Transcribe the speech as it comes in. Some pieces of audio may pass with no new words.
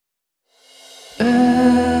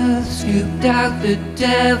out the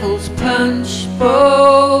devil's punch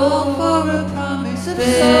bowl for a promise of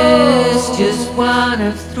There's soul. just one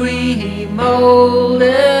of three moulded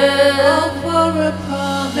For a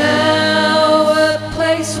promise. Now a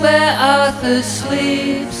place where Arthur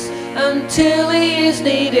sleeps until he is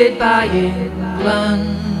needed by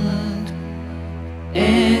England.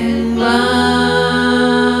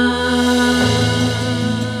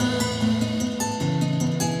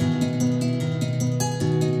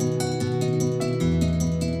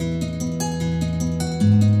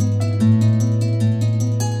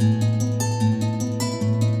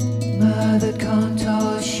 Mother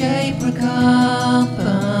contour shape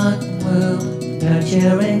recumbent womb,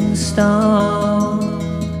 nurturing stone,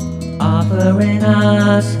 offering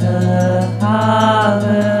us her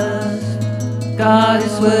harvest. God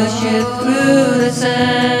is worshipped through the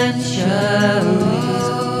centuries,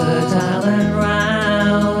 fertile and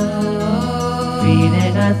round,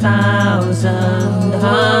 feeding 1,000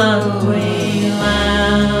 hungry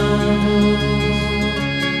lambs.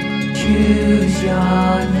 Choose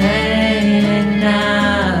your name.